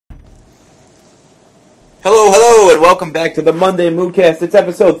Hello, and welcome back to the Monday MOOcast. It's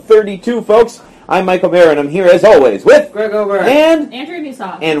episode 32, folks. I'm Michael Bear, and I'm here, as always, with Greg Obert and Andrea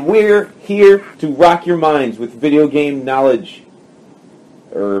Musolf. And we're here to rock your minds with video game knowledge.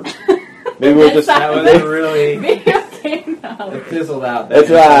 Or maybe we'll just... That was really... Video game knowledge. It fizzled out. That's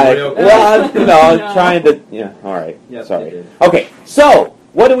right. Well, No. trying to... Yeah, all right. Yep, Sorry. Okay, so,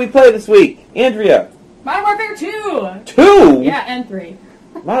 what did we play this week? Andrea? Modern Warfare 2! 2? Yeah, and 3.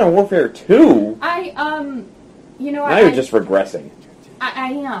 Modern Warfare 2? Now you're just regressing.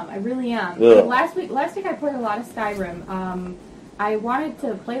 I am. I really am. Ugh. Last week I played a lot of Skyrim. I wanted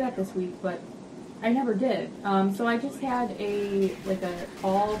to play that this week, but I never did. So I just had a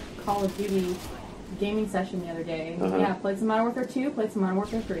all Call of Duty gaming session the other day. Uh-huh. Yeah, played some Modern Warfare 2, played some Modern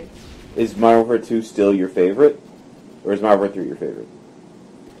Warfare 3. Is Modern Warfare 2 still your favorite? Or is Modern Warfare 3 your favorite?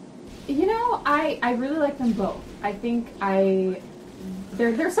 I really like them both. I think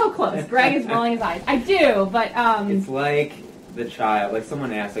they're so close. Greg is rolling his eyes. I do, but It's like the child. Like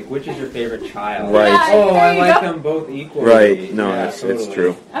someone asked, which is your favorite child? Right. Yeah, Oh, I there you like go. them both equally. Right. No, Yeah, it's totally.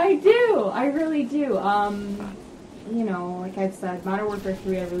 true. I do. I really do. Like I've said, Modern Warfare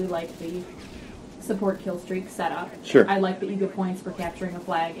 3, I really like the support kill streak setup. Sure. I like that you get points for capturing a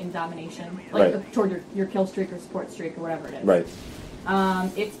flag in Domination, Right. toward your kill streak or support streak or whatever it is. Right.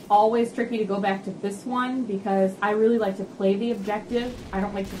 It's always tricky to go back to this one because I really like to play the objective. I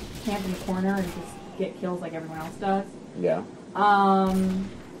don't like to camp in the corner and just get kills like everyone else does. Yeah.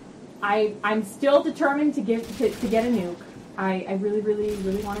 I'm still determined to get a nuke. I really, really,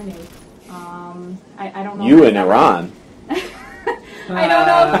 really want a nuke. I don't know. You in Iran. I don't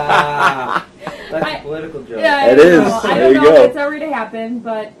know. That's a political joke. Yeah, It is. I There don't you know go. if it's ever to happen,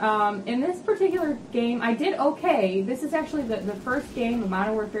 but in this particular game, I did okay. This is actually the first game of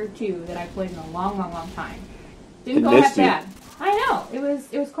Modern Warfare 2 that I played in a long, long, long time. Didn't It go missed that you. bad. I know.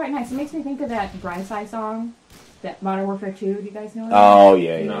 It was quite nice. It makes me think of that Brysai song, that Modern Warfare 2. Do you guys know it? Oh,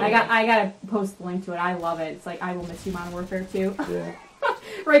 yeah. No. I gotta post the link to it. I love it. It's like I Will Miss You, Modern Warfare 2. Yeah.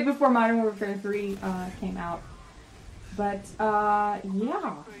 Right before Modern Warfare 3 came out. But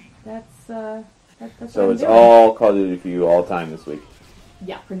yeah, that's what So I'm it's doing. all Call of Duty for you all time this week.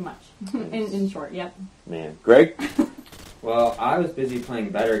 Yeah, pretty much. in short, yep. Man. Greg? Well, I was busy playing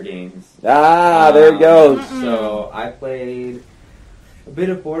better games. There it goes. So I played a bit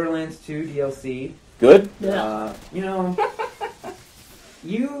of Borderlands 2 DLC. Good? Yeah.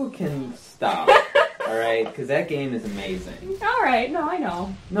 You can stop. Alright, because that game is amazing. All right. No, I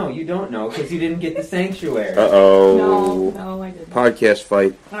know. No, you don't know, because you didn't get the Sanctuary. Uh-oh. No, I didn't. Podcast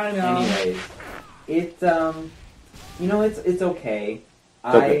fight. I know. Anyways, it's it's okay.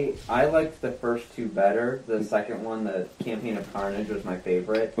 Okay. I liked the first two better. The second one, the Campaign of Carnage, was my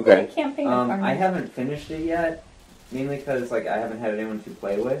favorite. Okay. Campaign I haven't finished it yet, mainly because I haven't had anyone to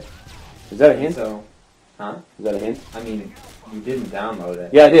play with. Is that a hint? So, huh? Is that a hint? I mean, you didn't download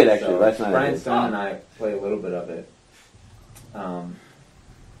it. Yeah, I did, actually. So Last night I Brian did. Stone and I play a little bit of it.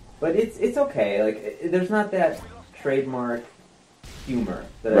 But it's okay. There's not that trademark humor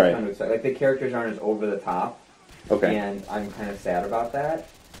that Right. I kind of expect. The characters aren't as over the top. Okay. And I'm kind of sad about that.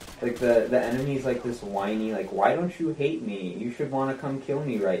 The enemy's this whiny, why don't you hate me? You should want to come kill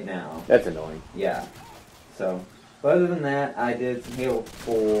me right now. That's annoying. Yeah. So, but other than that, I did some Halo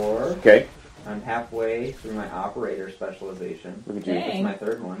 4. Okay. I'm halfway through my operator specialization. Look at you. Dang. It's my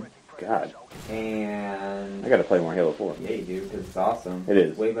third one. God. And I gotta play more Halo 4. yeah, you do, because it's awesome. It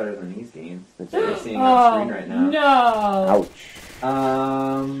is. Way better than these games It's- that you're seeing on screen right now. No.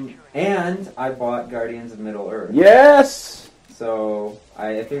 Ouch. And I bought Guardians of Middle Earth. Yes! So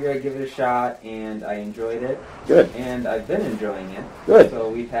I figured I'd give it a shot, and I enjoyed it. Good. And I've been enjoying it. Good. So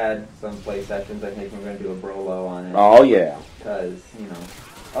we've had some play sessions. I think we're going to do a Brolo on it. Oh, yeah. Because,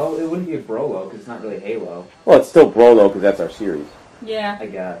 Oh, it wouldn't be a Brolo, because it's not really Halo, Well, it's still Brolo because that's our series. Yeah. I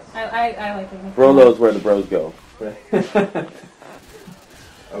guess. I like it. Brolo's where the bros go.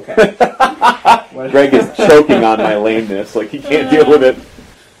 Okay. What- Greg is choking on my lameness. He can't deal with it.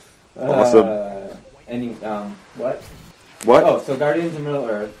 Awesome. What? What? Oh, so Guardians of Middle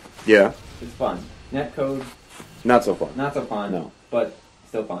Earth. Yeah. It's fun. Netcode, Not so fun. not so fun. No. But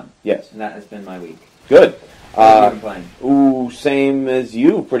still fun. Yes. And that has been my week. Good. What have you been playing? Ooh, same as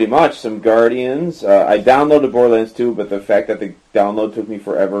you, pretty much. Some Guardians. I downloaded Borderlands 2, but the fact that the download took me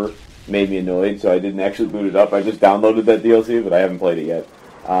forever made me annoyed, so I didn't actually boot it up. I just downloaded that DLC, but I haven't played it yet.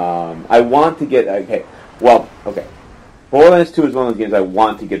 I want to get... Okay. Borderlands 2 is one of those games I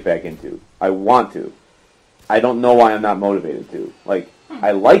want to get back into. I want to. I don't know why I'm not motivated to.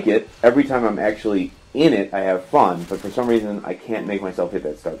 I like it. Every time I'm actually in it, I have fun, but for some reason, I can't make myself hit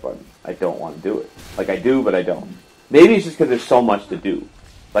that start button. I don't want to do it. I do, but I don't. Maybe it's just because there's so much to do.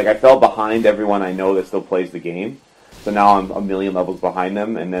 Like, I fell behind everyone I know that still plays the game. So now I'm a million levels behind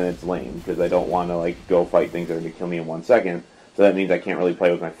them, and then it's lame, because I don't want to, like, go fight things that are going to kill me in 1 second. So that means I can't really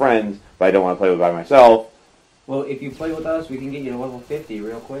play with my friends, but I don't want to play by myself. Well, if you play with us, we can get you to level 50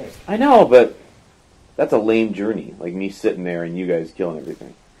 real quick. I know, but that's a lame journey. Like, me sitting there and you guys killing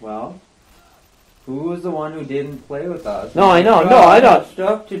everything. Well, who was the one who didn't play with us? No, I know. I know.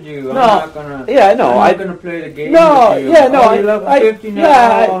 Stuff to do. No. I'm not gonna. Yeah, I know. I'm not gonna play the game. No, with you. yeah, no. You're level 50 now.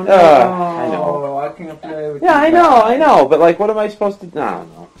 Yeah, Oh, no. I know. I can't play with you. Yeah, I know. But, like, what am I supposed to...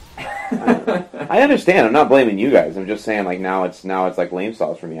 No. I understand. I'm not blaming you guys. I'm just saying, like, now it's like lame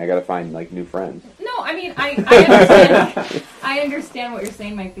sauce for me. I gotta find, like, new friends. No, I mean, I understand. I understand what you're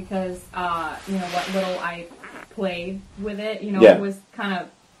saying, Mike, because what little I played with it, Yeah.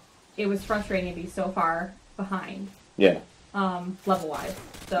 it was frustrating to be so far behind. Yeah. Level wise.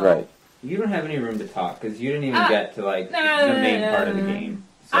 So. Right. You don't have any room to talk because you didn't even get to the main part of the game.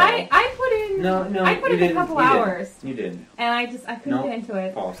 So. I put in. No, I put in a couple hours. You didn't. And I couldn't get into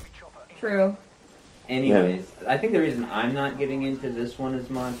it. False. True. Anyways, I think the reason I'm not getting into this one as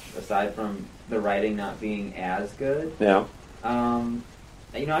much, aside from the writing not being as good, Yeah. I've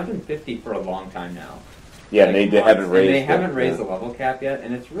been 50 for a long time now. Yeah, they haven't raised. And they haven't raised the level cap yet,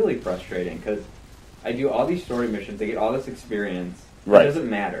 and it's really frustrating because I do all these story missions, I get all this experience. Right. It doesn't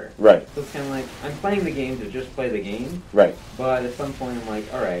matter. Right. So it's kind of like I'm playing the game to just play the game. Right. But at some point, I'm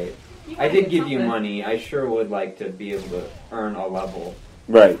like, all right, I did give you money. I sure would like to be able to earn a level.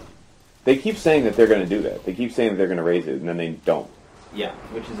 Right. They keep saying that they're going to do that. They keep saying that they're going to raise it, and then they don't. Yeah,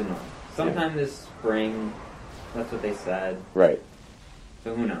 which is annoying. Sometime this spring, that's what they said. Right.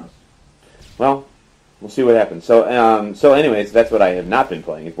 So who knows? Well, we'll see what happens. So, anyways, that's what I have not been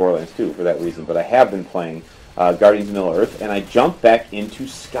playing, is Borderlands 2, for that reason. But I have been playing Guardians of Middle-earth, and I jumped back into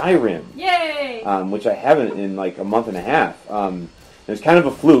Skyrim. Yay! Which I haven't in like a month and a half. It was kind of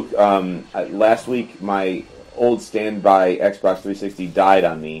a fluke. Last week, my old standby Xbox 360 died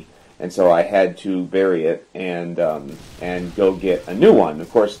on me, and so I had to bury it and go get a new one.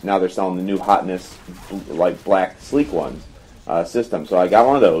 Of course, now they're selling the new hotness, like black sleek ones system. So I got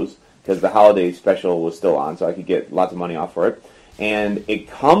one of those because the holiday special was still on, so I could get lots of money off for it. And it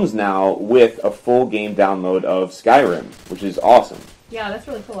comes now with a full game download of Skyrim, which is awesome. Yeah, that's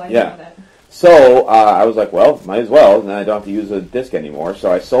really cool. I didn't know that. So I was like, well, might as well, and then I don't have to use a disc anymore.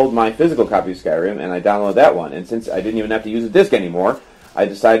 So I sold my physical copy of Skyrim, and I downloaded that one. And since I didn't even have to use a disc anymore, I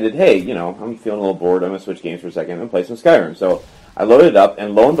decided, hey, I'm feeling a little bored. I'm going to switch games for a second and play some Skyrim. So I loaded it up,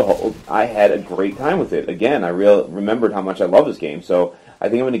 and lo and behold, I had a great time with it. Again, I remembered how much I love this game, so I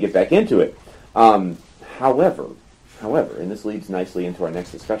think I'm going to get back into it. However, and this leads nicely into our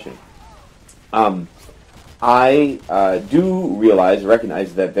next discussion, I do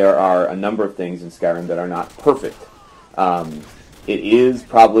recognize that there are a number of things in Skyrim that are not perfect. It is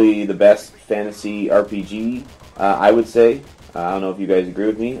probably the best fantasy RPG, I would say. I don't know if you guys agree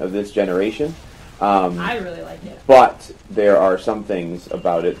with me, of this generation. I really like it. But there are some things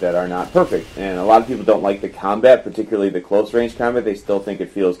about it that are not perfect. And a lot of people don't like the combat, particularly the close-range combat. They still think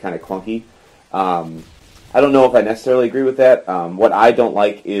it feels kind of clunky. I don't know if I necessarily agree with that. What I don't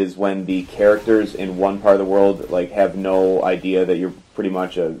like is when the characters in one part of the world have no idea that you're pretty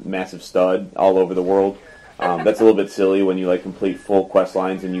much a massive stud all over the world. That's a little bit silly when you complete full quest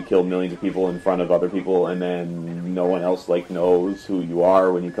lines and you kill millions of people in front of other people, and then no one else knows who you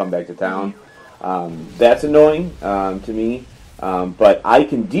are when you come back to town. That's annoying to me. But I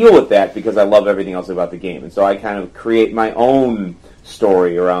can deal with that because I love everything else about the game, and so I kind of create my own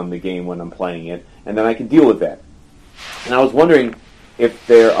story around the game when I'm playing it, and then I can deal with that. And I was wondering if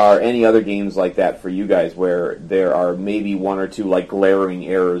there are any other games like that for you guys where there are maybe one or two glaring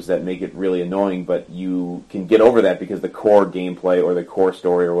errors that make it really annoying, but you can get over that because the core gameplay or the core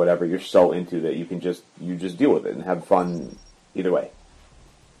story or whatever you're so into that you just deal with it and have fun either way.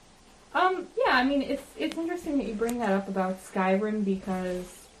 Yeah, I mean, it's interesting that you bring that up about Skyrim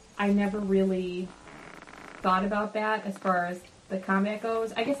because I never really thought about that as far as the combat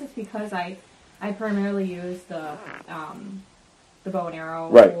goes. I guess it's because I primarily use the bow and arrow,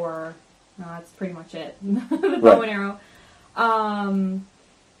 right. Or that's pretty much it. The bow and arrow.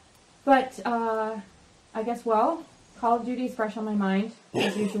 But I guess Call of Duty is fresh on my mind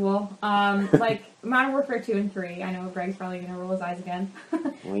as usual. Like Modern Warfare 2 and 3. I know Greg's probably gonna roll his eyes again.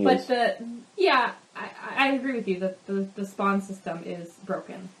 But I agree with you. The spawn system is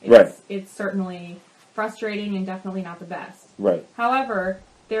broken. It's certainly frustrating and definitely not the best. Right. However,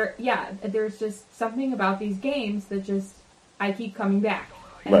 there's just something about these games that I keep coming back,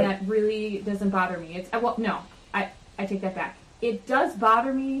 and that really doesn't bother me. I take that back. It does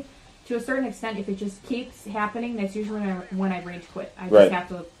bother me to to a certain extent, if it just keeps happening, that's usually when I rage quit. I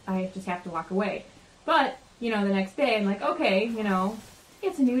just have to walk away. But the next day I'm like, okay,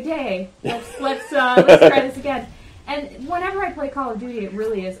 it's a new day. Let's try this again. And whenever I play Call of Duty, it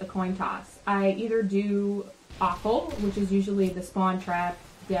really is a coin toss. I either do awful, which is usually the spawn trap,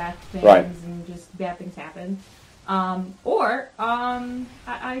 death things, and just bad things happen, or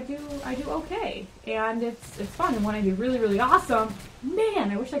I do okay, and it's fun. And when I do really, really awesome,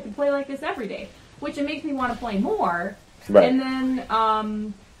 man, I wish I could play like this every day. Which it makes me want to play more. Right. And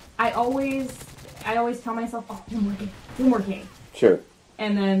then I always tell myself, oh, one more game. Sure.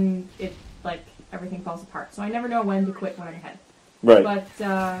 And then it everything falls apart. So I never know when to quit when I'm ahead. Right. But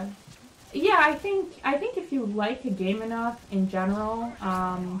yeah, I think if you like a game enough in general,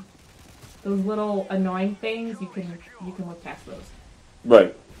 those little annoying things you can look past those.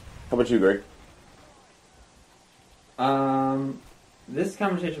 Right. How about you, Greg? This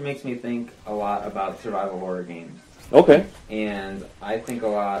conversation makes me think a lot about survival horror games. Okay. And I think a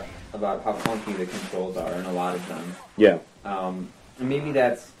lot about how funky the controls are in a lot of them. Yeah. And maybe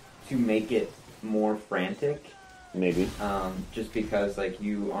that's to make it more frantic. Maybe. Just because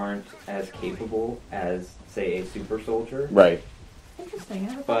you aren't as capable as, say, a super soldier. Right. Interesting.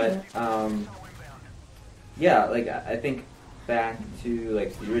 I never But yeah, I think back to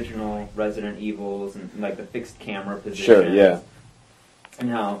the original Resident Evils and the fixed camera positions. Sure. Yeah. And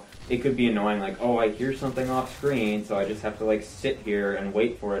how it could be annoying, oh, I hear something off screen, so I just have to sit here and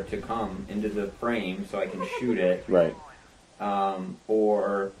wait for it to come into the frame so I can shoot it. Right.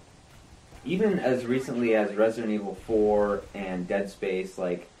 Or even as recently as Resident Evil 4 and Dead Space,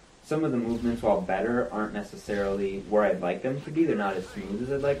 some of the movements, while better, aren't necessarily where I'd like them to be. They're not as smooth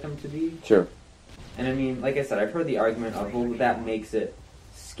as I'd like them to be. Sure. And I mean, like I said, I've heard the argument of, well, that makes it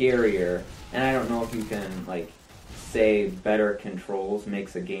scarier. And I don't know if you can, say better controls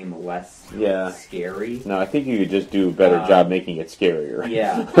makes a game less scary. No, I think you could just do a better job making it scarier.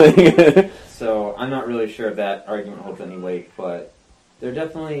 Yeah. So I'm not really sure if that argument holds any weight, but they're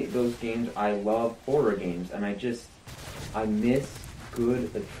definitely those games. I love horror games, and I miss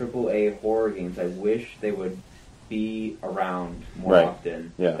good AAA horror games. I wish they would be around more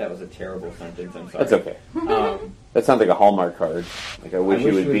often. Yeah. That was a terrible sentence, I'm sorry. That's okay. That sounds like a Hallmark card. I wish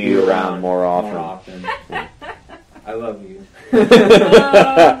you would be around more often. Yeah. I love you.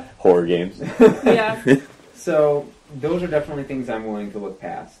 Horror games. Yeah. So, those are definitely things I'm willing to look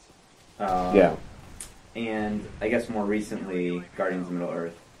past. Yeah. And I guess more recently, Guardians of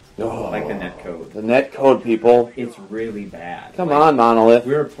Middle-earth. Oh, the netcode. The netcode, people. It's really bad. Come on, Monolith.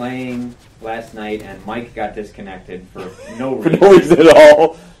 We were playing last night, and Mike got disconnected for no For reason. no reason at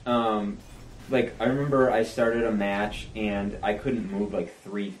all. I remember I started a match, and I couldn't move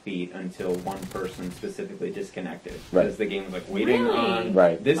 3 feet until one person specifically disconnected. Because the game was waiting on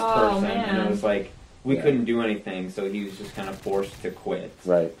this person, and it was we couldn't do anything, so he was just kind of forced to quit.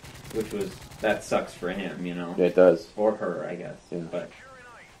 Right. That sucks for him, Yeah, it does. Or her, I guess. Yeah. But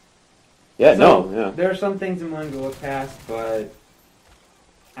yeah, there are some things I'm willing to look past, but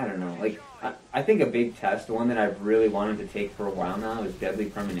I don't know. I think a big test, one that I've really wanted to take for a while now, is Deadly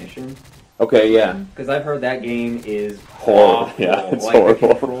Premonition. Okay, yeah. Because I've heard that game is horrible. Awful. Yeah, it's horrible.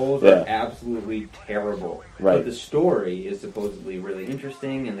 The controls are absolutely terrible. Right. But the story is supposedly really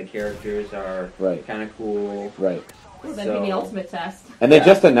interesting, and the characters are kind of cool. Right. Ooh, that'd be the ultimate test. And they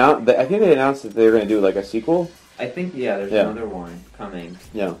just announced, I think they announced that they were going to do a sequel. I think, there's another one coming.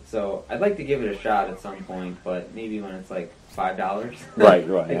 Yeah. So I'd like to give it a shot at some point, but maybe when it's $5. Right,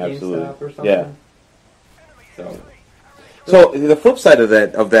 at absolutely. GameStop or something. Yeah. So the flip side of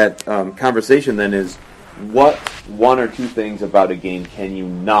that conversation then is, what one or two things about a game can you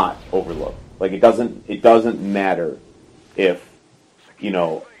not overlook? It doesn't matter if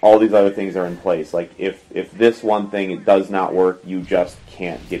all these other things are in place. If this one thing it does not work, you just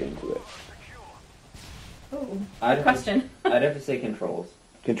can't get into it. Ooh, I'd question. I'd have to say controls.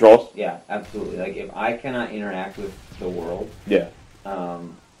 Controls? Yeah, absolutely. If I cannot interact with the world,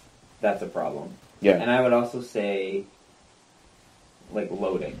 that's a problem. Yeah. And I would also say,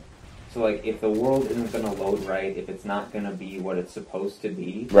 loading. So, if the world isn't going to load right, if it's not going to be what it's supposed to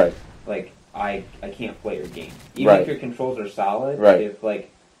be, right. I can't play your game. Even if your controls are solid, if,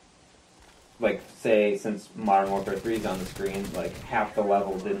 say, since Modern Warfare 3 is on the screen, half the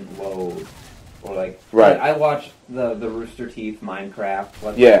level didn't load, or, I watch the Rooster Teeth Minecraft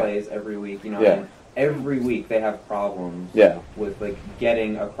Let's Plays every week, and every week they have problems with,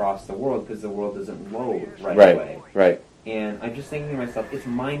 getting across the world, because the world doesn't load right away. Right. And I'm just thinking to myself, it's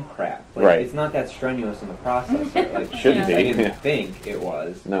Minecraft. Right. It's not that strenuous in the process. Shouldn't be. I didn't think it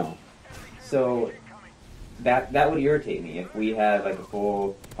was. No. So that would irritate me if we had like a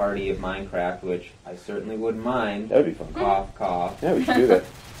full party of Minecraft, which I certainly wouldn't mind. That would be fun. Cough, cough. Yeah, we should do that.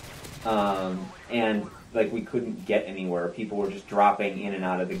 And like we couldn't get anywhere. People were just dropping in and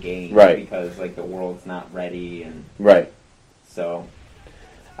out of the game, right? Because like the world's not ready, and right. So,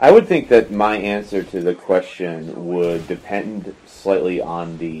 I would think that my answer to the question would depend slightly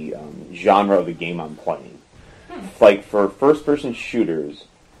on the genre of the game I'm playing. Like for first-person shooters,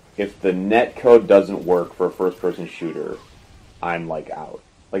 if the net code doesn't work for a first-person shooter, I'm like out.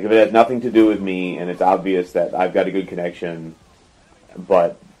 Like if it has nothing to do with me and it's obvious that I've got a good connection,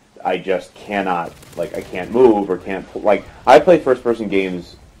 but I just cannot, like I can't move or can't, like I play first-person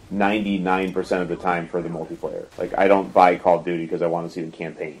games 99% of the time for the multiplayer. Like I don't buy Call of Duty because I want to see the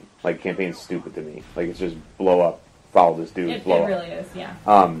campaign. Like campaign's stupid to me. Like it's just blow up, follow this dude, blow up. It really is, yeah.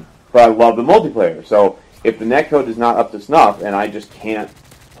 But I love the multiplayer. So if the netcode is not up to snuff and I just can't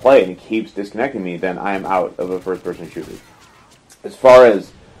play and it keeps disconnecting me, then I am out of a first-person shooter. As far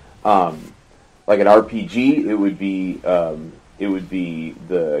as like an RPG, it would be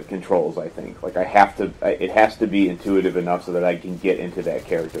the controls. I think like it has to be intuitive enough so that I can get into that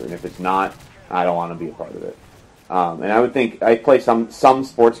character. And if it's not, I don't want to be a part of it. And I would think I play some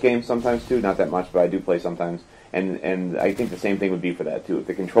sports games sometimes too, not that much, but I do play sometimes. And I think the same thing would be for that too. If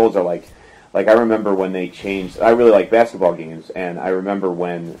the controls are like I remember when they changed. I really like basketball games, and I remember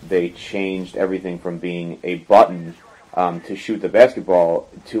when they changed everything from being a button to shoot the basketball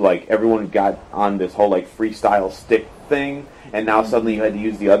to like everyone got on this whole like freestyle stick thing, and now suddenly you had to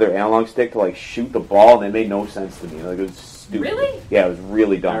use the other analog stick to like shoot the ball, and it made no sense to me. Like it was stupid. Really? Yeah, it was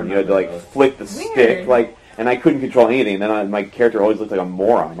really dumb. You had to like flick the stick, like, and I couldn't control anything. And then my character always looked like a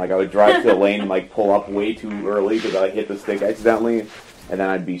moron. Like I would drive to the lane and like pull up way too early because I hit the stick accidentally, and then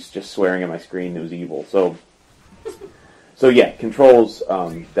I'd be just swearing at my screen. It was evil. So yeah, controls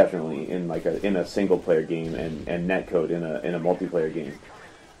definitely in a single player game, and netcode in a multiplayer game.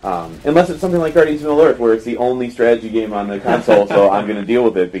 Unless it's something like Guardians of Middle Earth, where it's the only strategy game on the console, so I'm going to deal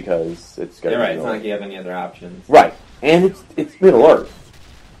with it because it's got. You're right. It's not like you have any other options. Right, and it's Middle Earth.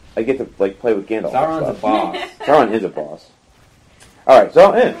 I get to like play with Gandalf. Sauron's a boss. Sauron is a boss. All right,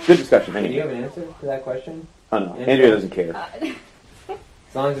 so good discussion. Anyway. Do you have an answer to that question? Oh no, Andrea doesn't care.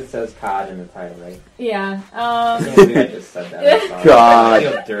 As long as it says COD in the title, right? Yeah. I can't believe I just said that. God. I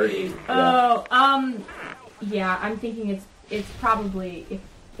feel dirty. Oh, yeah. I'm thinking it's probably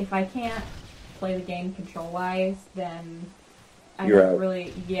if I can't play the game control-wise, then I You're don't out.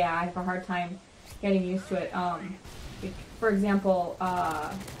 really. Yeah, I have a hard time getting used to it. For example,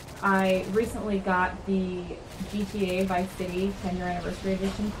 I recently got the GTA Vice City 10-year anniversary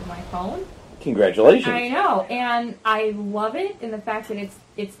edition for my phone. Congratulations. I know, and I love it in the fact that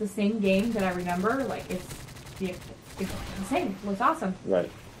it's the same game that I remember. Like it's the same. It looks awesome. Right.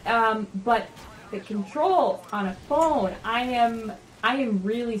 But the control on a phone, I am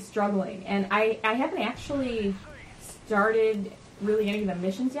really struggling, and I haven't actually started really any of the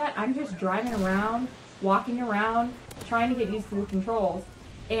missions yet. I'm just driving around, walking around, trying to get used to the controls.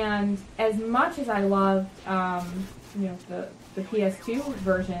 And as much as I loved, the PS2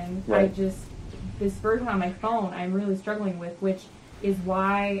 version, right. This version on my phone, I'm really struggling with, which is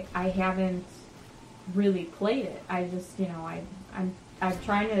why I haven't really played it. I just, I'm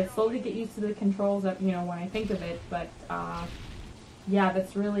trying to slowly get used to the controls up, when I think of it. But yeah,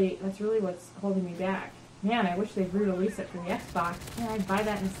 that's really what's holding me back. Man, I wish they'd re-release it for the Xbox. Man, I'd buy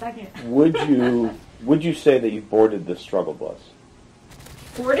that in a second. Would you say that you've boarded the struggle bus?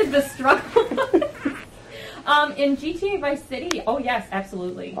 Boarded the struggle bus? In GTA Vice City, oh yes,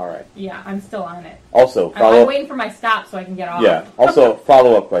 absolutely. All right. Yeah, I'm still on it. Also, I'm waiting for my stop so I can get off. Yeah. Also,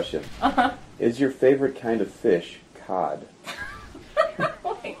 follow-up question. Uh-huh. Is your favorite kind of fish cod?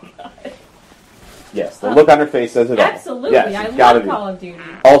 Oh my god. Yes, the look on her face says it all. Absolutely, yes, I love Call of Duty.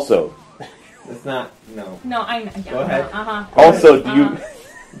 Also. It's not, no. No, I know. Go ahead. Uh-huh. Also, do you...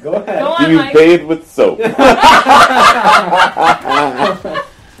 Go ahead. Go on, do you Mike. bathe with soap? All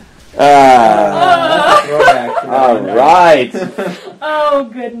right. Oh,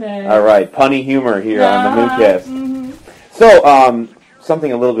 goodness. All right, punny humor here on the MOOcast. Mm-hmm. So,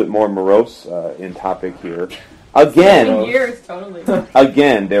 something a little bit more morose in topic here. Again, Years, totally.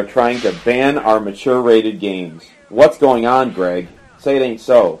 again, they're trying to ban our mature-rated games. What's going on, Greg? Say it ain't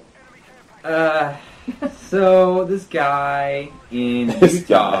so. So this guy in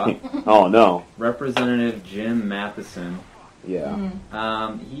Utah, Oh no, Representative Jim Matheson, yeah,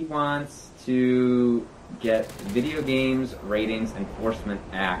 he wants to get Video Games Ratings Enforcement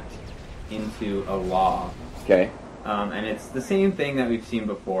Act into a law. okay, And it's the same thing that we've seen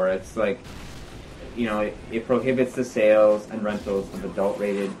before. It's like, it prohibits the sales and rentals of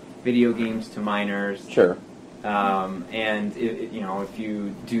adult-rated video games to minors. sure, And if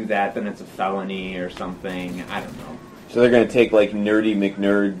you do that, then it's a felony or something. I don't know. So they're going to take like Nerdy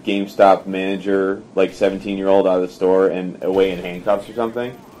McNerd GameStop manager, like 17-year-old out of the store and away in handcuffs or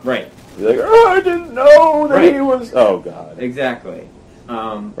something? Right. Be like, oh, I didn't know that he was... Oh, God. Exactly.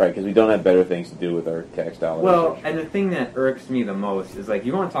 Right, because we don't have better things to do with our tax dollars. Well, and the thing that irks me the most is, like,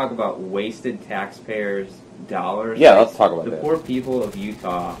 you want to talk about wasted taxpayers' dollars? Yeah, let's talk about that. The poor people of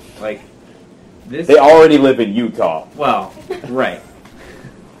Utah, like, this... They already live in Utah. Well, right.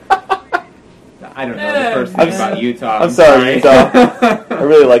 I don't know the first thing about Utah. I'm sorry, Utah. I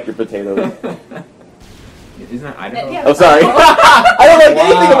really like your potatoes. Isn't that Idaho? Yeah, I'm sorry. I don't like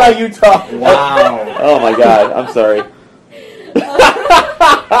anything about Utah. Wow. Oh my God. I'm sorry.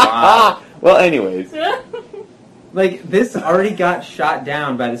 Wow. Well, anyways. Like, this already got shot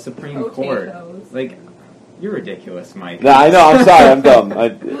down by the Supreme Court. Potatoes. Like, you're ridiculous, Mike. No, I know. I'm sorry. I'm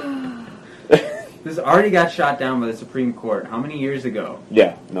dumb. This already got shot down by the Supreme Court. How many years ago?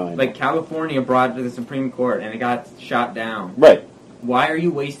 Yeah. No, I know. Like, California brought it to the Supreme Court, and it got shot down. Right. Why are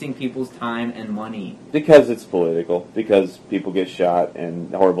you wasting people's time and money? Because it's political. Because people get shot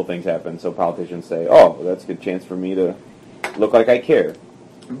and horrible things happen. So politicians say, oh, that's a good chance for me to look like I care.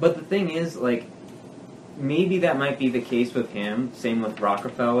 But the thing is, like, maybe that might be the case with him. Same with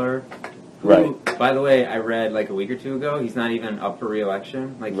Rockefeller. Who, Right. by the way, I read like a week or two ago, he's not even up for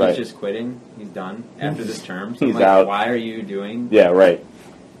re-election. Like, Right. he's just quitting. He's done after this term. So He's I'm like, out. why are you doing... Yeah, right.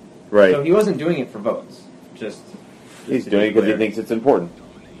 Right. So he wasn't doing it for votes. Just He's to doing be it because he clear. thinks it's important.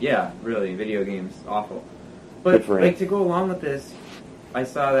 Yeah, really, video games, awful. Good But, for him. like, to go along with this, I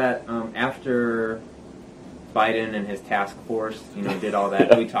saw that after Biden and his task force, did all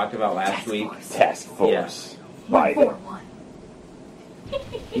that we talked about last week. Task Force. One, Biden. 4, 1.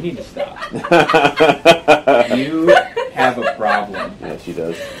 You need to stop. You have a problem. Yeah, she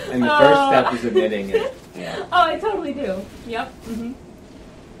does. And the first step is admitting it. Yeah. Oh, I totally do. Yep. Mm-hmm.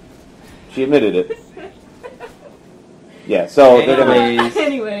 She admitted it. Yeah, so they're gonna... Anyways,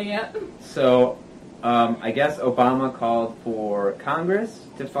 Anyway, yeah. so I guess Obama called for Congress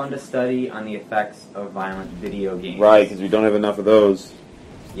to fund a study on the effects of violent video games. Right, because we don't have enough of those.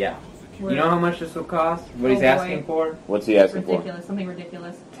 Yeah. You know how much this will cost? What Oh, he's asking for? What's he asking Ridiculous. Something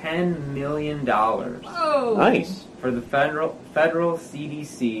ridiculous. $10 million Oh. for? Nice. for the federal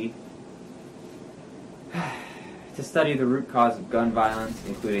CDC to study the root cause of gun violence,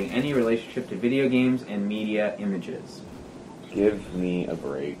 including any relationship to video games and media images. Give me a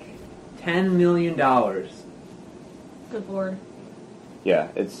break. $10 million. Good lord. Yeah,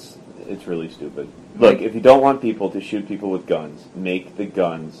 it's really stupid. Look, if you don't want people to shoot people with guns, make the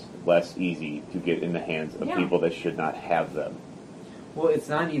guns less easy to get in the hands of people that should not have them. Well, it's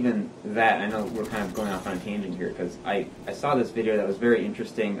not even that. I know we're kind of going off on a tangent here, because I saw this video that was very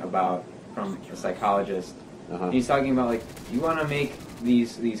interesting from a psychologist. And he's talking about, like, you want to make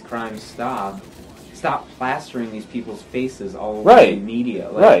these crimes stop plastering these people's faces all over the media.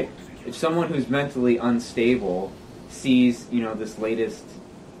 Like, if someone who's mentally unstable sees, this latest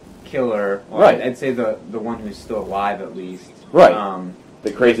killer, well, I'd say the one who's still alive at least. Right.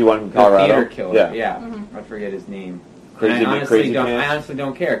 The crazy one from Colorado. The theater killer, yeah. Mm-hmm. I forget his name. Crazy I McCrazy honestly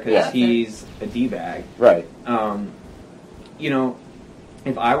don't care, because he's a D-bag. Right.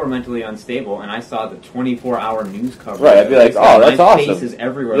 If I were mentally unstable and I saw the 24-hour news coverage, Right, I'd be like, oh, that's my awesome. face is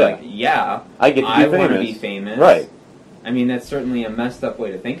everywhere. Yeah. Like, yeah, I get to be I famous. want to be famous. Right. I mean, that's certainly a messed up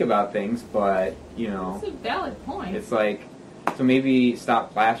way to think about things, but, That's a valid point. it's like, so maybe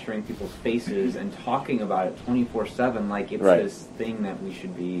stop plastering people's faces and talking about it 24/7 like it's this thing that we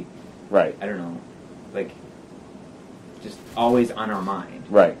should be, right. I don't know, like, just always on our mind.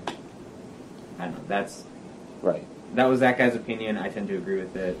 Right. I don't know, that's... Right. That was that guy's opinion. I tend to agree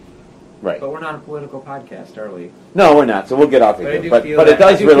with it. Right. But we're not a political podcast, are we? No, we're not, so we'll get off of But I it. do But feel it that-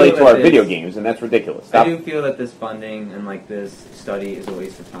 does I do relate feel to that our this- video games, and that's ridiculous. Stop. I do feel that this funding and, like, this study is a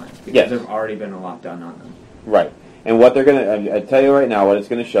waste of time. Because Yes. there's already been a lot done on them. Right. And what they're going to, I tell you right now, what it's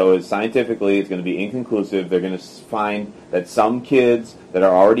going to show is scientifically it's going to be inconclusive. They're going to find that some kids that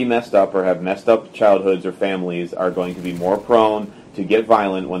are already messed up or have messed up childhoods or families are going to be more prone to get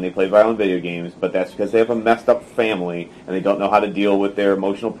violent when they play violent video games, but that's because they have a messed up family and they don't know how to deal with their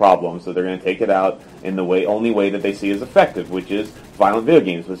emotional problems, so they're going to take it out in the only way that they see is effective, which is violent video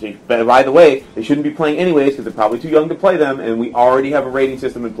games. Which, by the way, they shouldn't be playing anyways because they're probably too young to play them, and we already have a rating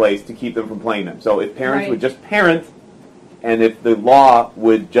system in place to keep them from playing them. So if parents would just parent, and if the law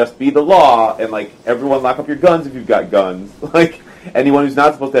would just be the law, and like everyone lock up your guns if you've got guns, like anyone who's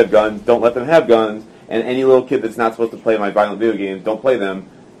not supposed to have guns, don't let them have guns, and any little kid that's not supposed to play my violent video games, don't play them,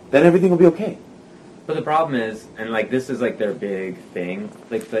 then everything will be okay. But the problem is, and like this is like their big thing,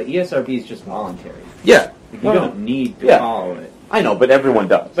 like the ESRB is just voluntary. Yeah. Like, you don't need to follow it. I know, but everyone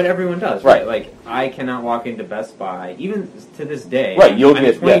does. But everyone does, right? Like, I cannot walk into Best Buy, even to this day. Right,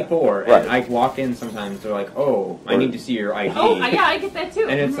 I'm 24, and I walk in sometimes, they're like, oh, I need to see your ID. Oh, yeah, I get that too.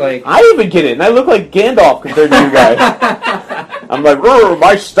 And it's like... I even get it, and I look like Gandalf compared to you guys. I'm like,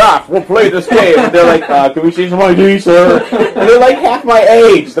 my staff will play this game. And they're like, can we see some ID, sir? And they're like half my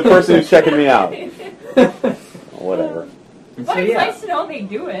age, the person who's checking me out. Whatever. But it's nice to know they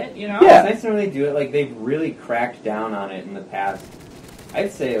do it, you know? Yeah, it's nice to know they do it. Like, they've really cracked down on it in the past,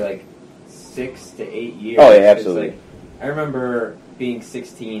 I'd say, like, 6 to 8 years. Oh, yeah, absolutely. Like, I remember being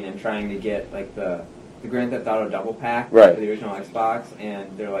 16 and trying to get, like, the Grand Theft Auto double pack for the original Xbox,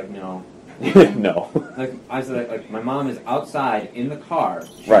 and they're like, no. No. Like, I was like, my mom is outside in the car.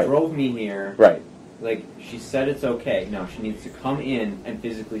 She drove me here. Right. Like, she said it's okay. No, she needs to come in and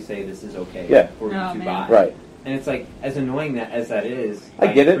physically say this is okay for you to buy. Right. And it's like, as annoying as that is, I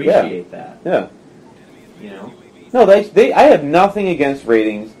get appreciate that. Yeah. You know? No, I have nothing against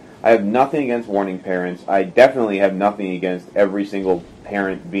ratings. I have nothing against warning parents. I definitely have nothing against every single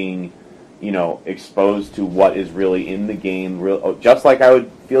parent being, you know, exposed to what is really in the game. Just like I would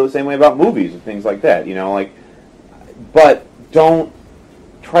feel the same way about movies and things like that, you know? Like, but don't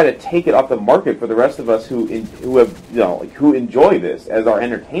try to take it off the market for the rest of us who have, you know, like, who enjoy this as our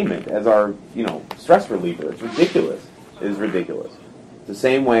entertainment, as our, you know, stress reliever. It's ridiculous. It is ridiculous. It's the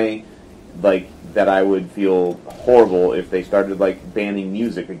same way, like, that I would feel horrible if they started, like, banning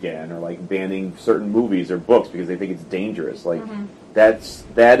music again or, like, banning certain movies or books because they think it's dangerous. Like, that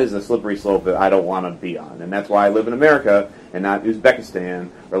is a slippery slope that I don't want to be on. And that's why I live in America and not Uzbekistan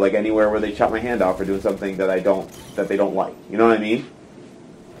or, like, anywhere where they chop my hand off for doing something that they don't like. You know what I mean?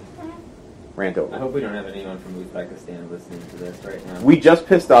 Rant over. I hope we don't have anyone from Uzbekistan listening to this right now. We just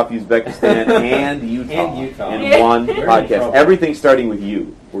pissed off Uzbekistan and Utah in one podcast. Everything's starting with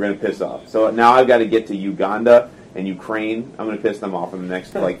you. We're going to piss off. So now I've got to get to Uganda and Ukraine. I'm going to piss them off in the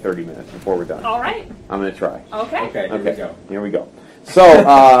next, like, 30 minutes before we're done. All right. I'm going to try. Okay. Here we go.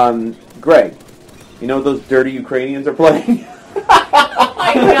 So, Greg, you know what those dirty Ukrainians are playing? Oh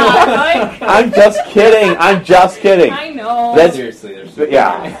my God, Mike. I'm just kidding. I know. Seriously, there's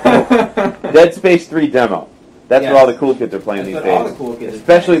Dead Space 3 demo. That's what all the cool kids are playing these days. All the cool kids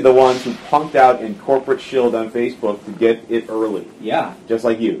Especially the ones who punked out in corporate shield on Facebook to get it early. Yeah. Just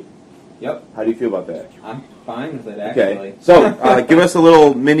like you. Yep. How do you feel about that? I'm fine with it, actually. Okay. So, give us a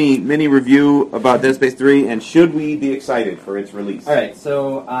little mini review about Dead Space 3, and should we be excited for its release? Alright,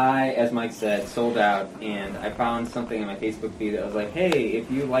 so I, as Mike said, sold out, and I found something in my Facebook feed that was like, hey, if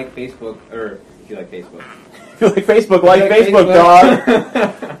you like Facebook, if you like Facebook, like Facebook,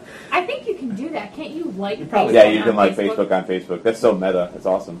 dog. I think you can do that. Can't you like Facebook? Yeah, you can like Facebook on Facebook. That's so meta. That's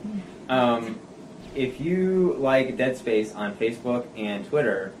awesome. If you like Dead Space on Facebook and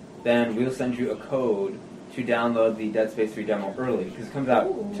Twitter, then we'll send you a code to download the Dead Space 3 demo early, because it comes out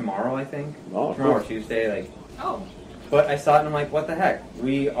tomorrow, I think. Tomorrow or Tuesday, But I saw it and I'm like, what the heck?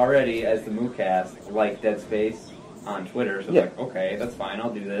 We already, as the MOOcast, like Dead Space on Twitter, so it's like, okay, that's fine,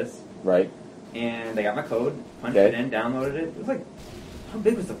 I'll do this. Right. And they got my code, punched it in, downloaded it. It was like, how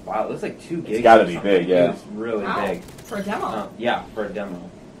big was the file? It was like 2 gigs. It's gotta be big, yeah. It was really big. For a demo? Yeah, for a demo.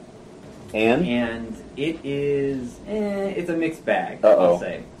 And it is, it's a mixed bag, I'll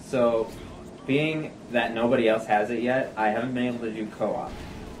say. So, being that nobody else has it yet, I haven't been able to do co-op.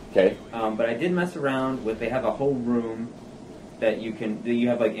 Okay. But I did mess around with, they have a whole room that you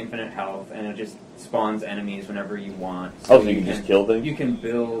have like infinite health, and it just spawns enemies whenever you want. So you can just kill things? You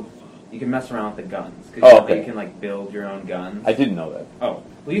can mess around with the guns. Cause you can like build your own guns. I didn't know that. Oh,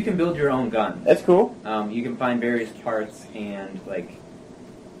 well you can build your own guns. That's cool. You can find various parts and like,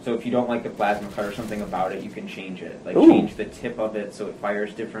 so if you don't like the plasma cut or something about it, you can change it. Like change the tip of it so it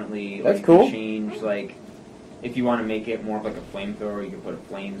fires differently. That's you cool. can change like, if you want to make it more of like a flamethrower, you can put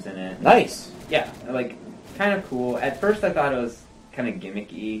flames in it. Nice. Yeah, like kind of cool. At first I thought it was kind of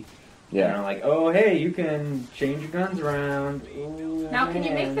gimmicky. Yeah. You know, like, oh hey, you can change your guns around. Ooh, now can you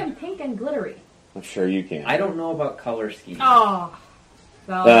make them pink and glittery? I'm sure you can. I don't know about color scheme. Oh.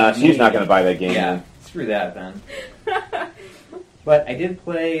 She's not going to buy that game. Yeah, man. screw that then. But I did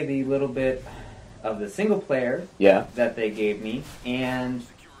play the little bit of the single player that they gave me, and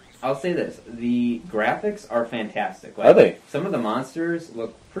I'll say this, the graphics are fantastic. Like, are they? Some of the monsters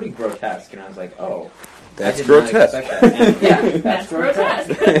look pretty grotesque, and I was like, oh, that's grotesque. And, that's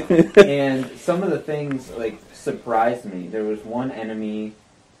grotesque. And some of the things, like, surprised me. There was one enemy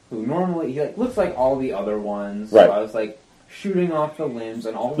who normally, he like, looks like all the other ones, so I was like, shooting off the limbs,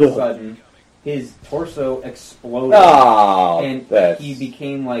 and all of a sudden, his torso exploded, and he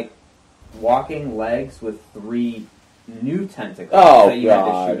became like walking legs with 3 new tentacles that you had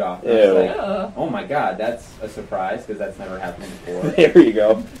to shoot off. Like, oh my god, that's a surprise because that's never happened before. There you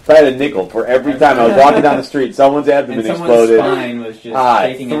go. If I had a nickel for every time I was walking down the street, someone's abdomen exploded. Spine was just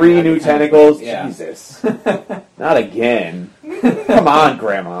shaking 3 new tentacles? Yeah. Jesus. Not again. Come on,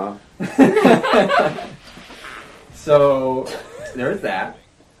 Grandma. So, there's that.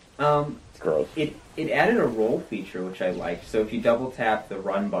 It's gross. It added a roll feature, which I liked. So if you double tap the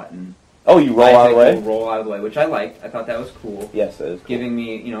run button... Oh, you roll out of the way? Roll out of the way, which I liked. I thought that was cool. Yes, it is cool. Giving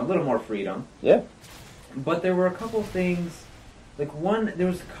me, a little more freedom. Yeah. But there were a couple things... Like, one, there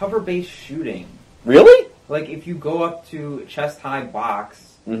was cover-based shooting. Really? Like, if you go up to chest-high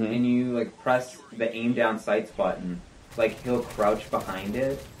box, and you, like, press the aim-down sights button, like, he'll crouch behind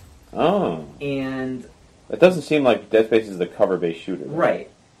it. Oh. And... It doesn't seem like Dead Space is the cover-based shooter. Right.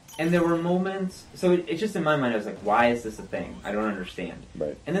 And there were moments... So it's just in my mind, I was like, why is this a thing? I don't understand.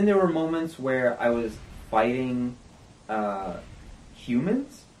 Right. And then there were moments where I was fighting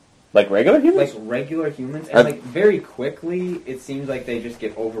humans. Like regular humans? Like regular humans. And like very quickly, it seems like they just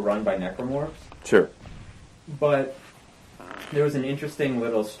get overrun by necromorphs. Sure. But there was an interesting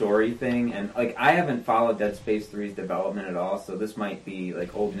little story thing. And like I haven't followed Dead Space 3's development at all, so this might be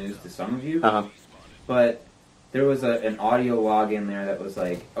like old news to some of you. Uh-huh. But... There was an audio log in there that was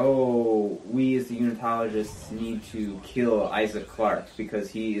like, oh, we as the unitologists need to kill Isaac Clarke because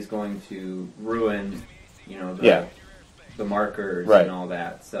he is going to ruin, the markers and all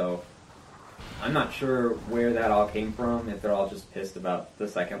that. So I'm not sure where that all came from, if they're all just pissed about the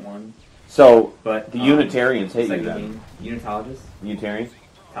second one. So, but the Unitarians hate you then? Unitologists? Unitarians?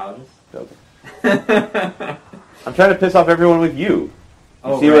 Unitologists? Okay. I'm trying to piss off everyone with you.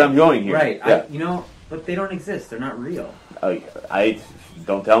 You see where I'm going here? Right. Yeah. But they don't exist. They're not real.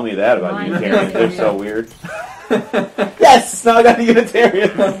 Don't tell me that about Unitarians. They're so weird. Yes! Now I got a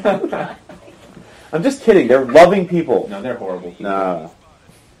Unitarian. I'm just kidding. They're loving people. No, they're horrible people. No.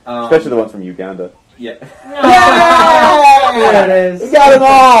 Especially the ones from Uganda. Yeah. Yay! There it is. We got them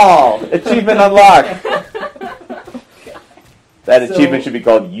all! Achievement unlocked. That achievement should be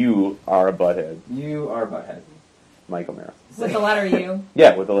called You Are a Butthead. You Are a Butthead. Mike O'Mara. With the letter U.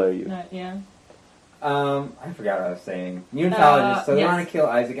 Yeah, with the letter U. Yeah. I forgot what I was saying. Unitologists, so they want to kill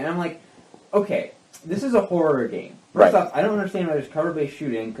Isaac, and I'm like, okay, this is a horror game. First off, I don't understand why there's cover-based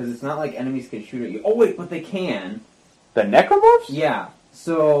shooting, because it's not like enemies can shoot at you. Oh wait, but they can. The Necromorphs? Yeah.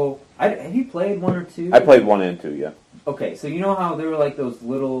 So, have you played 1 or 2? I played 1 and 2, yeah. Okay, so you know how there were like those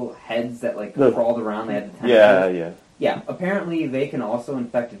little heads that like crawled around, they had the tentacles? Yeah. Yeah, apparently they can also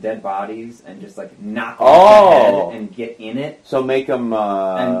infect dead bodies and just like knock off the head and get in it. So make them,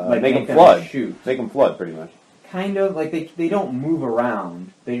 make them flood. Shoot. Make them flood, pretty much. Kind of, like they don't move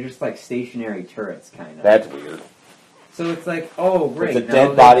around. They're just like stationary turrets, kind of. That's weird. So it's like, oh great. It's a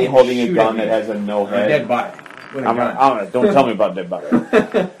dead body holding a gun that has a no head. A dead body. Don't tell me about dead body.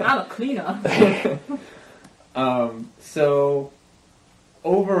 I'm a cleaner. So,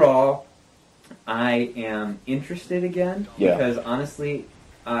 overall... I am interested again, because honestly,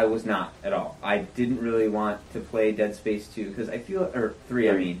 I was not at all. I didn't really want to play Dead Space 2, because I feel, or 3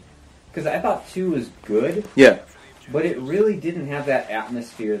 I mean, because I thought 2 was good, but it really didn't have that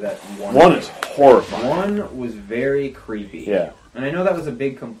atmosphere that 1 1 is horrifying. 1 was very creepy. Yeah. And I know that was a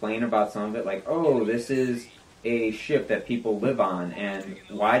big complaint about some of it, like, oh, this is a ship that people live on, and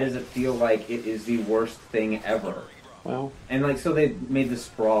why does it feel like it is the worst thing ever? Well, and like so they made the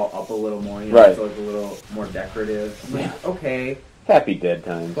sprawl up a little more, so like a little more decorative. I'm like, okay, happy dead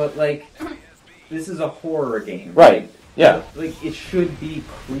times. But like, this is a horror game, right? Yeah, like it should be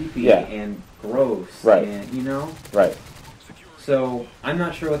creepy and gross, right? And right. So I'm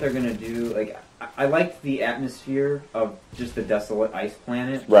not sure what they're gonna do. Like, I liked the atmosphere of just the desolate ice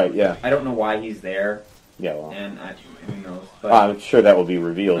planet, right? Yeah. I don't know why he's there. Yeah, well, and who knows? But I'm sure that will be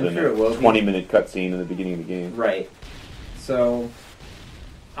revealed in a 20-minute cutscene in the beginning of the game, right? So,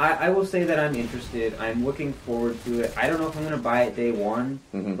 I will say that I'm interested. I'm looking forward to it. I don't know if I'm going to buy it day 1,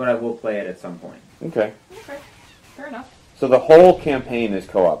 but I will play it at some point. Okay. Fair enough. So the whole campaign is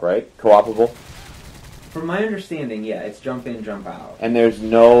co-op, right? Co-opable? From my understanding, yeah. It's jump in, jump out. And there's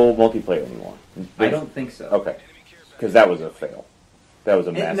no multiplayer anymore? I don't think so. Okay. Because that was a fail. That was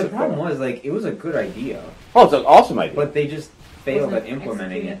a massive fail. And the problem was, like, it was a good idea. Oh, it's an awesome idea. But they just failed at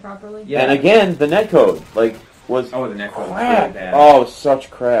implementing it properly. Yeah. And again, the netcode, like... the netcode was crap. really bad. Oh,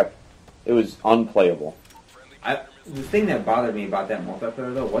 such crap. It was unplayable. The thing that bothered me about that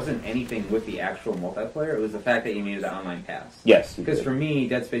multiplayer, though, wasn't anything with the actual multiplayer. It was the fact that you needed the online pass. Yes. Because for me,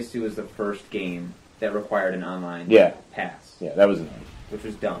 Dead Space 2 was the first game that required an online pass. Yeah, that was annoying. Which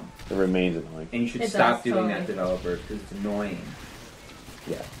was dumb. It remains annoying. And you should stop doing that, developers, because it's annoying.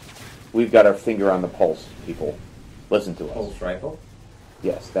 Yeah. we've got our finger on the pulse, people. Listen to us. Pulse rifle?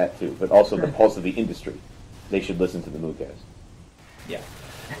 Yes, that too. But also the pulse of the industry. They should listen to the MOOcast. Yeah.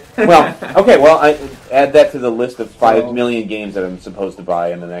 Well, okay, well, I add that to the list of 5 million games that I'm supposed to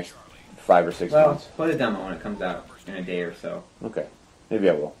buy in the next 5 or 6 months. Play the demo when it comes out in a day or so. Okay. Maybe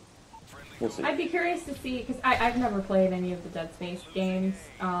I will. We'll see. I'd be curious to see, because I've never played any of the Dead Space games,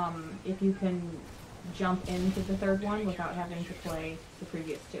 if you can jump into the third one without having to play the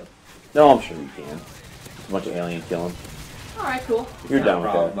previous two. No, I'm sure you can. A bunch of alien killing. Alright, cool. You're down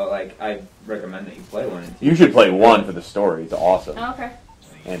with that. But, like, I recommend that you play 1 and 2. You should play 1 for the story. It's awesome. Oh, okay.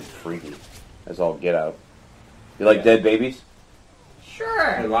 And it's freaky. That's all get out. You like dead babies?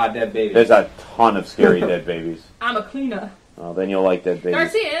 Sure. There's a lot of dead babies. There's a ton of scary dead babies. I'm a cleaner. Oh, then you'll like dead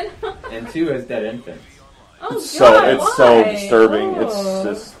babies. Garcian! And 2 is dead infants. Oh, It's God, so why? disturbing. Oh. It's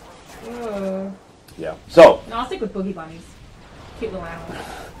just Oh. yeah. So No, I'll stick with boogie bunnies. Cute little animals.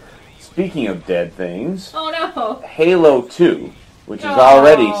 speaking of dead things, Oh no! Halo 2, which is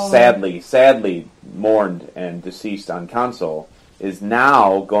already sadly mourned and deceased on console, is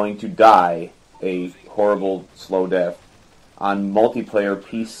now going to die a horrible slow death on multiplayer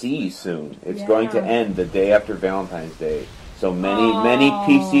PC soon. It's going to end the day after Valentine's Day. So many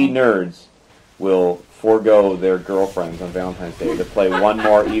PC nerds will forego their girlfriends on Valentine's Day to play one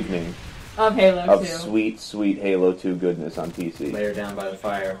more evening Of Halo 2. of sweet, sweet Halo 2 goodness on PC. Lay her down by the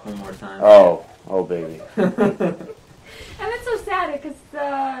fire one more time. Oh baby. And it's so sad because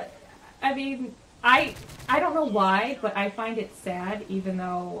I mean, I don't know why, but I find it sad, even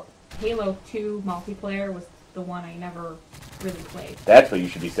though Halo 2 multiplayer was the one I never really played. That's what you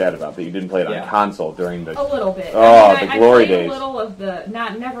should be sad about, that you didn't play it on console during the... A little bit. Oh, I the glory I played days. a little of the,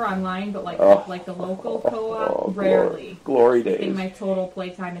 never online, but like the local co-op, rarely. Glory I days. think my total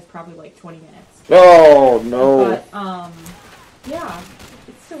playtime is probably like 20 minutes. Oh, no. But, yeah,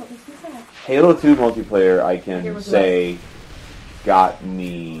 it's still, it makes me sad. Halo 2 multiplayer, I Here can was say, got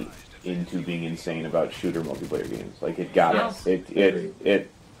me into being insane about shooter multiplayer games. Like, it got Yes. it.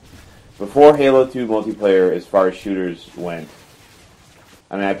 Before Halo 2 multiplayer, as far as shooters went,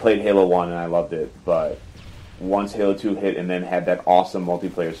 I mean, I played Halo 1 and I loved it, but once Halo 2 hit and then had that awesome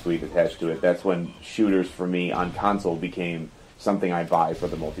multiplayer suite attached to it, that's when shooters for me on console became something I buy for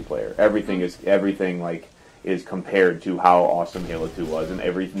the multiplayer. Everything is compared to how awesome Halo 2 was, and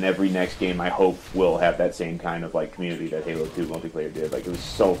every next game I hope will have that same kind of like community that Halo 2 multiplayer did. Like, it was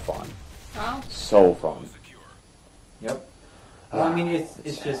so fun. Oh. So fun. Yep. Well, I mean, it's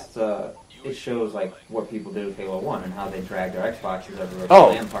just it shows like what people did with Halo 1 and how they dragged their Xboxes everywhere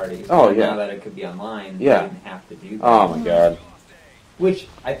for LAN parties. Oh, and yeah. Now that it could be online, they Yeah. didn't have to do that. Oh my god. Which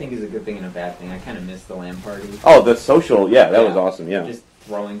I think is a good thing and a bad thing. I kind of miss the LAN parties. Oh, the social, yeah, that was awesome, yeah. Just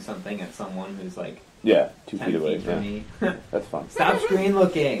throwing something at someone who's like 2 10 feet away, from yeah. me. That's fun. Stop screen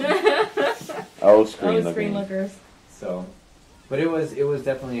looking. Oh, screen looking. Screen lookers. So, but it was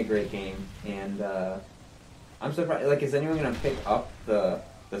definitely a great game, and I'm surprised. Like, is anyone gonna pick up the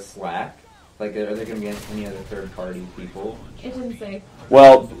Slack? Like, are there gonna be any other third-party people? It didn't say.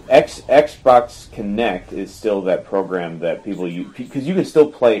 Well, Xbox Connect is still that program that people use, because you can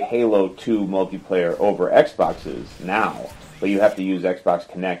still play Halo 2 multiplayer over Xboxes now, but you have to use Xbox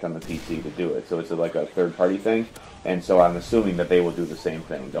Connect on the PC to do it. So it's like a third-party thing, and so I'm assuming that they will do the same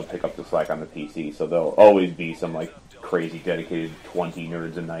thing. They'll pick up the Slack on the PC, so there'll always be some like crazy dedicated 20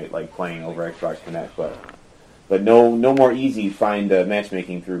 nerds a night like playing over Xbox Connect, but no more easy find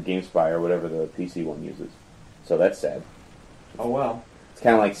matchmaking through GameSpy or whatever the PC one uses. So that's sad. Oh well. It's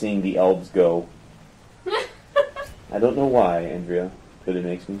kind of like seeing the elves go. I don't know why, Andrea, but it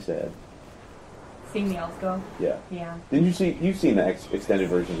makes me sad. Seeing the elves go? Yeah. Yeah. Didn't you see? You've seen the extended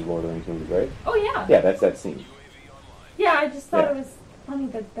versions of Lord of the Rings movies, right? Oh, yeah. Yeah, that's that scene. Yeah, I just thought it was funny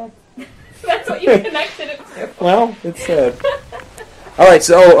that that's what you connected it to. Well, it's sad. All right,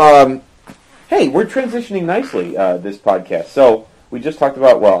 so hey, we're transitioning nicely this podcast. So we just talked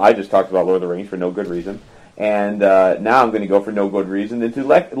about, I just talked about Lord of the Rings for no good reason, and now I'm going to go for no good reason into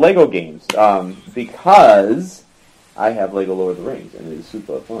Lego games because I have Lego Lord of the Rings, and it is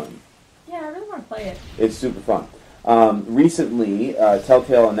super fun. Yeah, I really want to play it. It's super fun. Recently,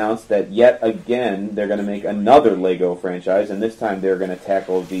 Telltale announced that yet again they're going to make another Lego franchise, and this time they're going to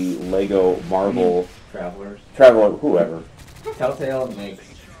tackle the Lego Marvel Traveler, whoever. Telltale makes.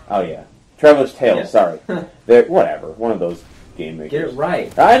 Oh yeah, Traveler's Tales. Yeah. Sorry, they're whatever. One of those game makers. Get it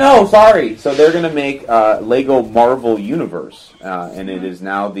right. I know. Sorry. So they're going to make Lego Marvel Universe, and it is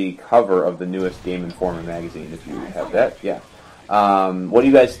now the cover of the newest Game Informer magazine. If you have that, yeah. What do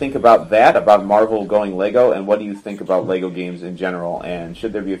you guys think about that, about Marvel going Lego, and what do you think about Lego games in general, and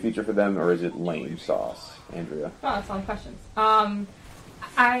should there be a future for them, or is it lame sauce, Andrea? Oh, that's all questions.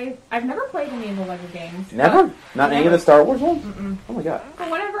 I've never played any of the Lego games. Never? Not any of the Star Wars ones? Mm-mm. Oh my god. But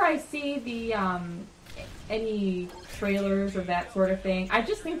whenever I see the any trailers or that sort of thing, I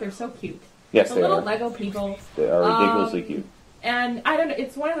just think they're so cute. Yes, the they little are. Lego people. They are ridiculously cute. And I don't know,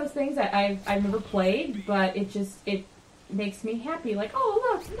 it's one of those things that I've never played, but it makes me happy. Like,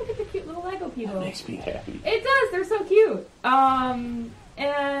 oh look at the cute little Lego people. That makes me happy. It does. They're so cute.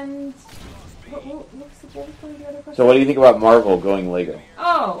 And what was one of the other questions? So what do you think about Marvel going Lego?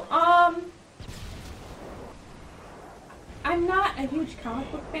 Oh, I'm not a huge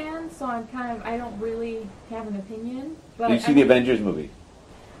comic book fan, so I don't really have an opinion. But Did you see the Avengers movie?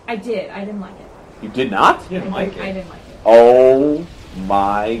 I did. I didn't like it. You did not? You didn't like it? I didn't like it. Oh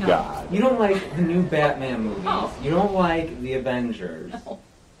my god. You don't like the new Batman movies. Oh. You don't like the Avengers.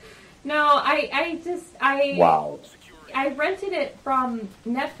 No, I Wow. I rented it from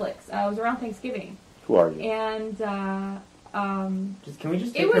Netflix. It was around Thanksgiving. Who are you? And Can we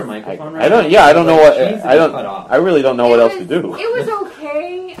just take your microphone right I don't. now? Yeah, I don't know what. Jeez, I don't. cut off. I really don't know what else to do. It was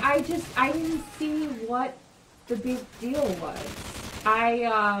okay. I didn't see what the big deal was.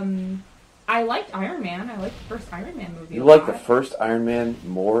 I liked Iron Man. I liked the first Iron Man movie. You like the first Iron Man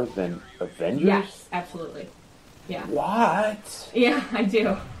more than Avengers? Yes, absolutely. Yeah. What? Yeah, I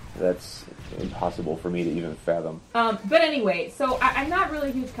do. That's impossible for me to even fathom. But anyway, so I'm not really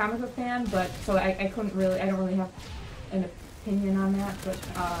a huge comic book fan, but so I don't really have an opinion on that. But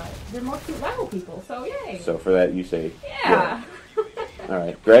they're more cute Lego people, so yay. So for that, you say Yeah. All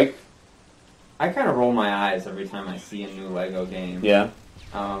right, Greg. I kind of roll my eyes every time I see a new Lego game. Yeah.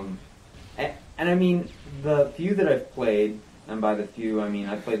 And I mean, the few that I've played, and by the few, I mean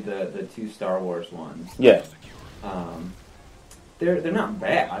I played the 2 Star Wars ones. Yeah. They're not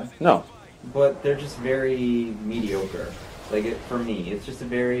bad. No. But they're just very mediocre. Like for me, it's just a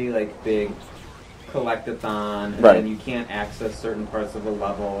very big collectathon, and right. then you can't access certain parts of the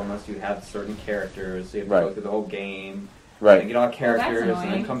level unless you have certain characters. So you have to right. go through the whole game, right? And get all characters, well,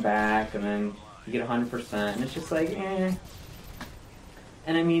 and then come back, and then you get 100%, and it's just like, eh.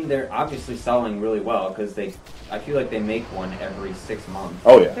 And I mean, they're obviously selling really well because I feel like they make one every 6 months.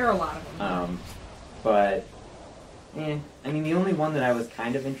 Oh yeah, there are a lot of them. But I mean, the only one that I was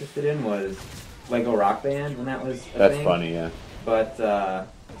kind of interested in was Lego Rock Band, and that was that's thing. funny, yeah. But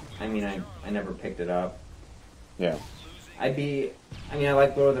I mean, I never picked it up. Yeah. I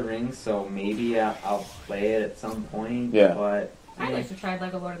like Lord of the Rings, so maybe I'll play it at some point. Yeah. But I'd like to try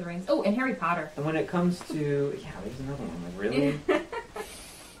Lego Lord of the Rings. Oh, and Harry Potter. And when it comes to there's another one. Like really.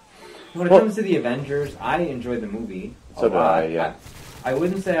 When it comes to the Avengers, I enjoyed the movie. So did I, yeah. I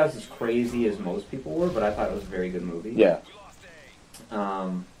wouldn't say I was as crazy as most people were, but I thought it was a very good movie. Yeah.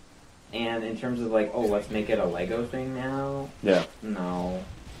 And in terms of let's make it a Lego thing now. Yeah. No.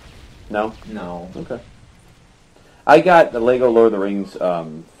 No? No. Okay. I got the Lego Lord of the Rings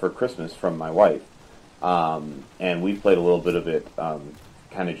for Christmas from my wife. And we played a little bit of it,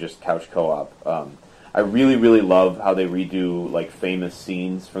 kind of just couch co-op. I really, really love how they redo famous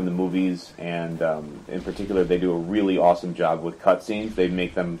scenes from the movies, and in particular, they do a really awesome job with cutscenes. They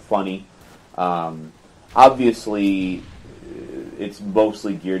make them funny. Obviously, it's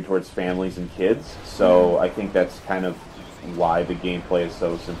mostly geared towards families and kids, so I think that's kind of why the gameplay is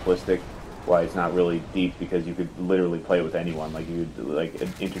so simplistic. Why it's not really deep, because you could literally play it with anyone. You could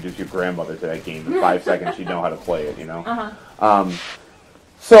introduce your grandmother to that game in 5 seconds. She'd know how to play it.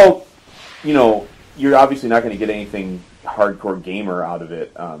 So you're obviously not going to get anything hardcore gamer out of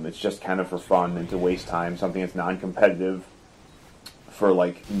it. It's just kind of for fun and to waste time, something that's non-competitive for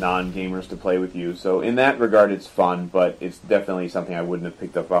non-gamers to play with you. So in that regard, it's fun, but it's definitely something I wouldn't have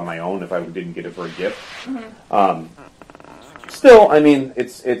picked up on my own if I didn't get it for a gift. Still, I mean,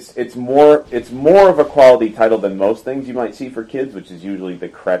 it's more of a quality title than most things you might see for kids, which is usually the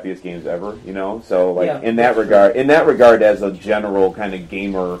crappiest games ever. So in that regard, as a general kind of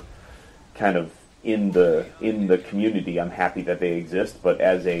gamer, kind of in the community, I'm happy that they exist. But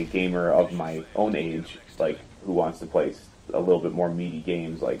as a gamer of my own age, who wants to play a little bit more meaty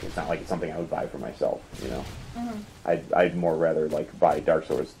games, it's not it's something I would buy for myself. I'd more rather buy Dark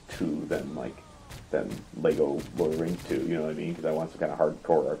Souls 2 than Lego Lord of the Rings 2. You know what I mean? Because I want some kind of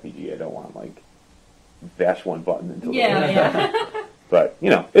hardcore RPG. I don't want bash one button until yeah. But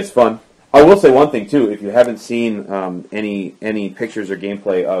it's fun. I will say one thing too. If you haven't seen any pictures or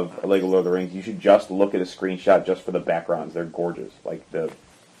gameplay of Lego Lord of the Rings, you should just look at a screenshot just for the backgrounds. They're gorgeous. The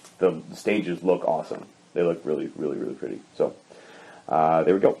stages look awesome. They look really, really, really pretty. So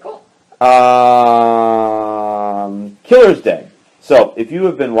there we go. Cool. Killer's Dead. So if you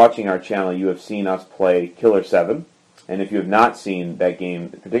have been watching our channel, you have seen us play Killer 7. And if you have not seen that game,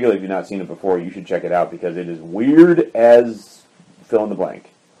 particularly if you've not seen it before, you should check it out because it is weird as fill in the blank.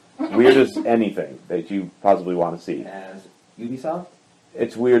 Weird as anything that you possibly want to see. As Ubisoft?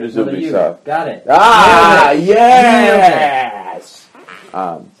 It's weird as Ubisoft. Got it. Ah, yes.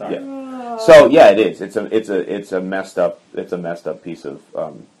 Sorry. Yeah. So yeah, it is. It's a messed up piece of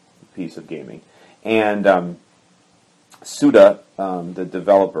gaming, and Suda, the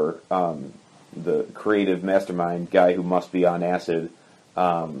developer, the creative mastermind guy who must be on acid,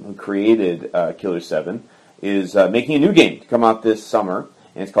 who created Killer 7, is making a new game to come out this summer.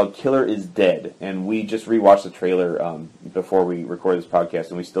 And it's called Killer is Dead. And we just rewatched the trailer before we record this podcast,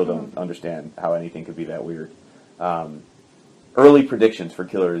 and we still don't understand how anything could be that weird. Early predictions for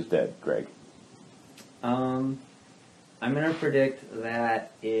Killer is Dead, Greg. I'm going to predict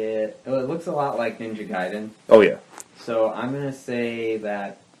that it looks a lot like Ninja Gaiden. Oh, yeah. So I'm going to say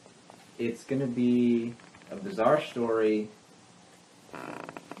that it's going to be a bizarre story,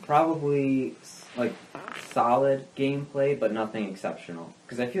 probably like solid gameplay, but nothing exceptional.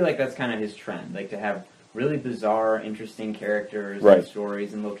 Because I feel like that's kind of his trend, like to have really bizarre, interesting characters and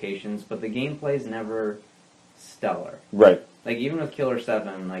stories and locations, but the gameplay is never stellar. Right. Like even with Killer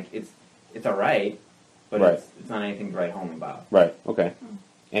 7, like it's alright, but it's not anything to write home about. Right. Okay.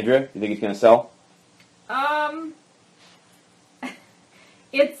 Andrea, you think it's going to sell?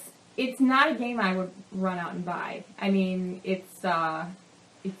 It's not a game I would run out and buy. I mean, it's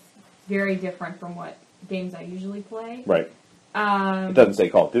very different from what games I usually play. Right. It doesn't say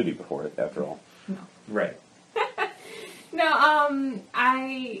Call of Duty before it, after all. No. Right. No.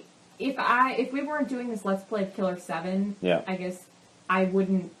 If we weren't doing this Let's Play of Killer 7, I guess I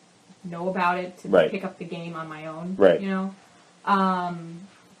wouldn't know about it to pick up the game on my own. Right. You know.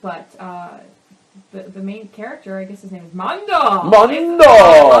 But the main character, I guess his name is Mondo. Mondo.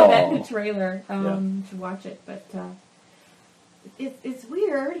 I love that in the trailer. To watch it, but it's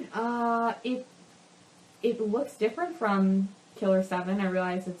weird. It looks different from Killer 7. I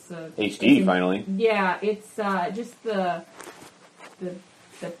realize it's a HD finally. Yeah, it's just the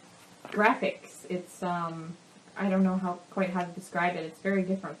graphics. It's I don't know quite how to describe it. It's very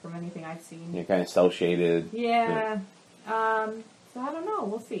different from anything I've seen. Yeah, kind of cel shaded. Yeah. So I don't know.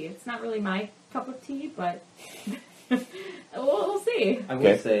 We'll see. It's not really my cup of tea, but we'll see. I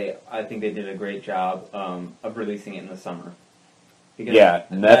will say I think they did a great job of releasing it in the summer. Because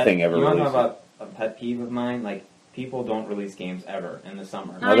nothing ever. You want to talk about a pet peeve of mine? Like, people don't release games ever in the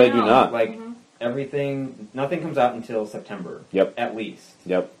summer. No, they do not. Like, nothing comes out until September. Yep. At least.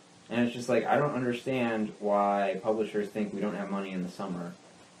 Yep. And it's just like, I don't understand why publishers think we don't have money in the summer.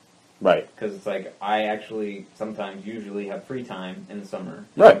 Right. Because it's like, I actually usually have free time in the summer.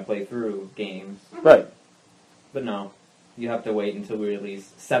 To play through games. Right. But no. You have to wait until we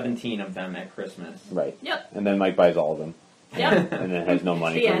release 17 of them at Christmas. Right. Yep. And then Mike buys all of them. Yep. And then has no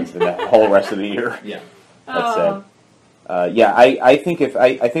money for the whole rest of the year. Yeah. That's sad. I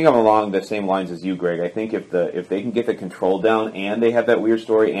think I'm along the same lines as you, Greg. I think if they can get the control down and they have that weird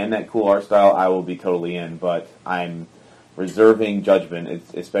story and that cool art style, I will be totally in. But I'm reserving judgment,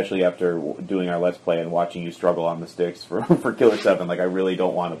 especially after doing our Let's Play and watching you struggle on the sticks for Killer 7. Like, I really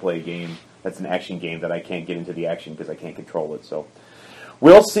don't want to play a game that's an action game that I can't get into the action because I can't control it. So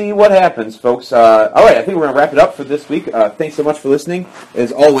we'll see what happens, folks. All right, I think we're going to wrap it up for this week. Thanks so much for listening.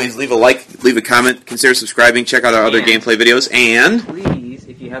 As always, leave a like, leave a comment, consider subscribing, check out our other gameplay videos, and please,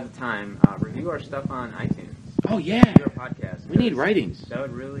 if you have the time, review our stuff on iTunes. Oh, yeah. Review our podcast. We need ratings. That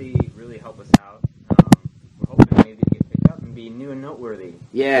would really, really help us out. We're hoping maybe to get picked up and be new and noteworthy.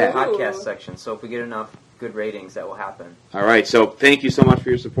 Yeah. In the podcast section, so if we get enough good ratings, that will happen. All right, so thank you so much for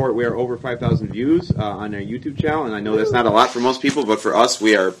your support. We are over 5,000 views on our YouTube channel, and I know that's not a lot for most people, but for us,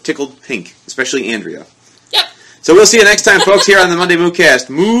 we are tickled pink, especially Andrea. Yep. So we'll see you next time, folks, here on the Monday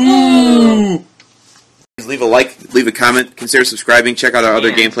MOOcast. Moo! Please leave a like, leave a comment, consider subscribing, check out our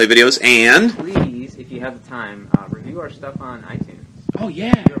other gameplay videos, and please, if you have the time, review our stuff on iTunes. Oh,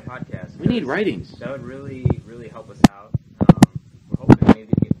 yeah. Review our podcast. We need ratings. That would really, really help us out. We're hoping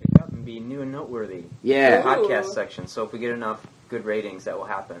maybe to get picked up and be new and noteworthy. Yeah. In the podcast section, so if we get enough good ratings, that will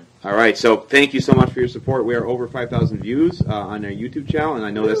happen. All right, so thank you so much for your support. We are over 5,000 views on our YouTube channel,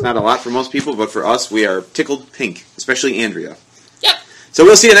 and I know that's not a lot for most people, but for us, we are tickled pink, especially Andrea. Yep.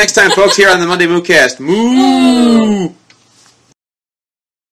 So we'll see you next time, folks, here on the Monday MOOcast. Moo!